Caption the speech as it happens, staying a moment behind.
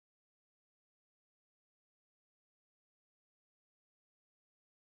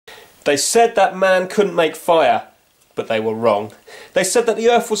They said that man couldn't make fire, but they were wrong. They said that the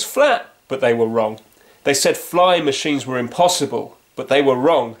earth was flat, but they were wrong. They said flying machines were impossible, but they were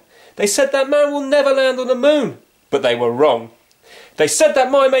wrong. They said that man will never land on the moon, but they were wrong. They said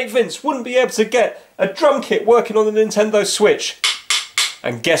that my mate Vince wouldn't be able to get a drum kit working on the Nintendo Switch.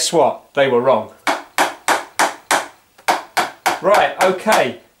 And guess what? They were wrong. Right,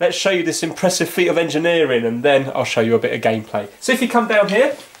 okay, let's show you this impressive feat of engineering and then I'll show you a bit of gameplay. So if you come down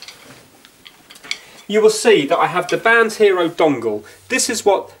here, you will see that I have the Band Hero dongle. This is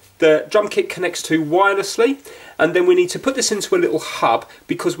what the drum kit connects to wirelessly, and then we need to put this into a little hub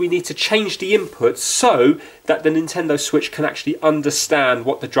because we need to change the input so that the Nintendo Switch can actually understand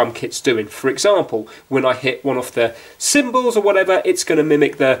what the drum kit's doing. For example, when I hit one of the cymbals or whatever, it's going to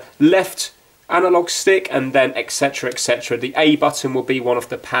mimic the left analog stick, and then etc, etc. The A button will be one of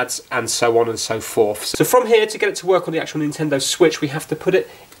the pads, and so on and so forth. So from here, to get it to work on the actual Nintendo Switch, we have to put it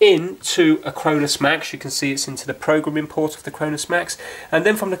into a Cronus Max. You can see it's into the programming port of the Cronus Max, and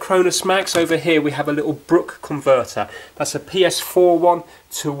then from the Cronus Max over here we have a little Brook converter. That's a PS4 one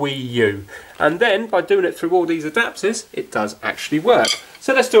to Wii U, and then by doing it through all these adapters it does actually work.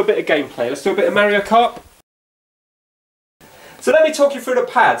 So let's do a bit of gameplay. Let's do a bit of Mario Kart. So let me talk you through the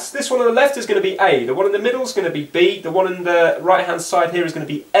pads. This one on the left is going to be A, the one in the middle is going to be B, the one on the right hand side here is going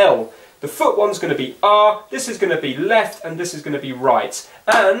to be L. The foot one's going to be R, this is going to be left, and this is going to be right.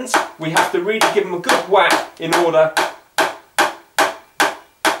 And we have to really give them a good whack in order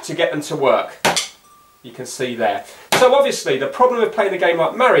to get them to work. You can see there. So obviously the problem with playing a game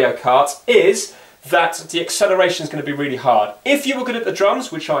like Mario Kart is that the acceleration is going to be really hard. If you were good at the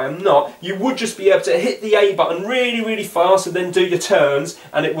drums, which I am not, you would just be able to hit the A button really, really fast and then do your turns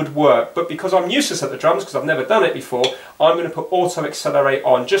and it would work. But because I'm useless at the drums, because I've never done it before, I'm going to put auto accelerate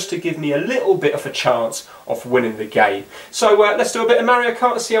on just to give me a little bit of a chance of winning the game. So let's do a bit of Mario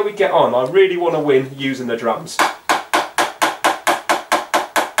Kart and see how we get on. I really want to win using the drums.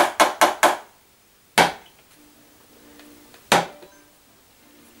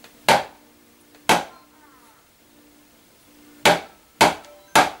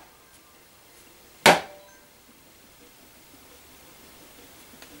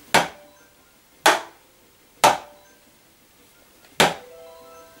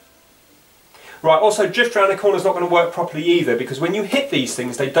 Right, also drift around the corner is not going to work properly either, because when you hit these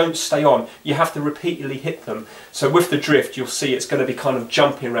things they don't stay on. You have to repeatedly hit them. So with the drift you'll see it's going to be kind of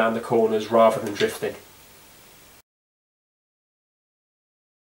jumping around the corners rather than drifting.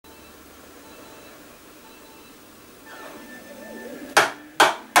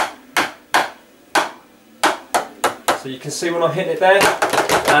 So you can see when I hit it there,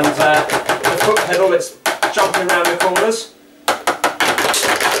 and the foot pedal, it's jumping around the corners.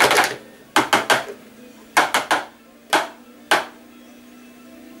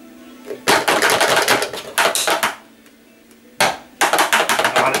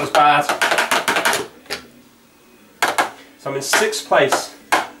 Oh, that was bad. So I'm in 6th place.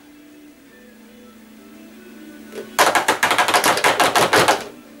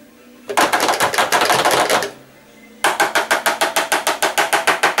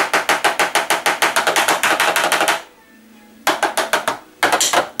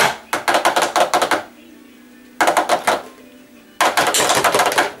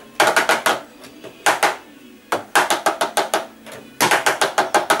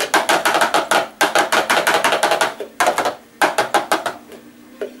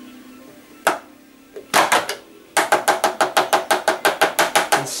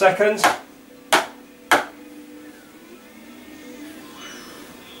 Second.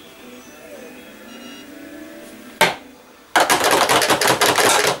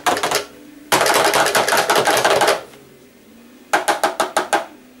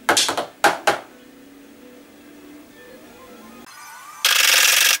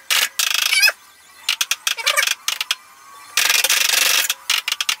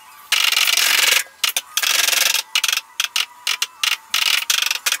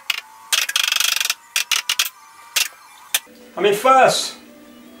 I'm in 1st.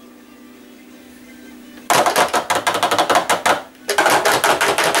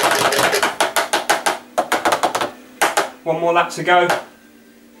 One more lap to go.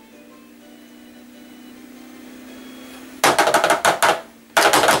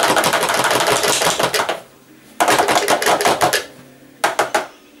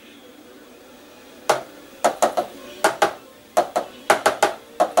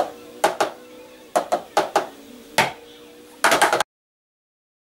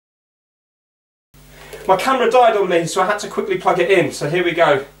 My camera died on me, so I had to quickly plug it in. So here we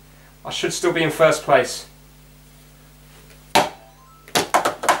go. I should still be in 1st place.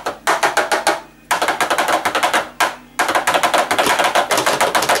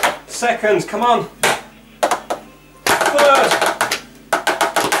 Second, come on. Third.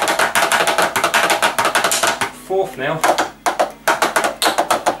 Fourth now.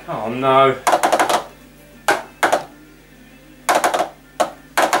 Oh no.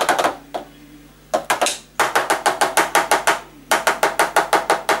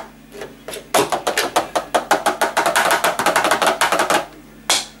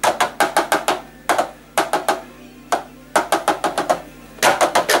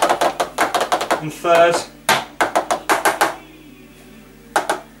 And third.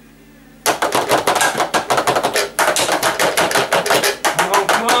 Come on,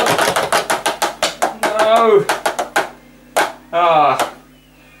 come on. No.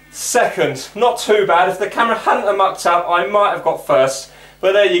 Second. Not too bad. If the camera hadn't have mucked up, I might have got first.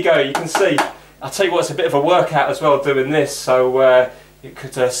 But there you go, you can see. I'll tell you what, it's a bit of a workout as well doing this, so it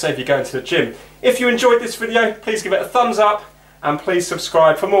could save you going to the gym. If you enjoyed this video, please give it a thumbs up. And please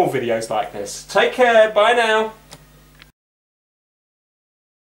subscribe for more videos like this. Take care, bye now.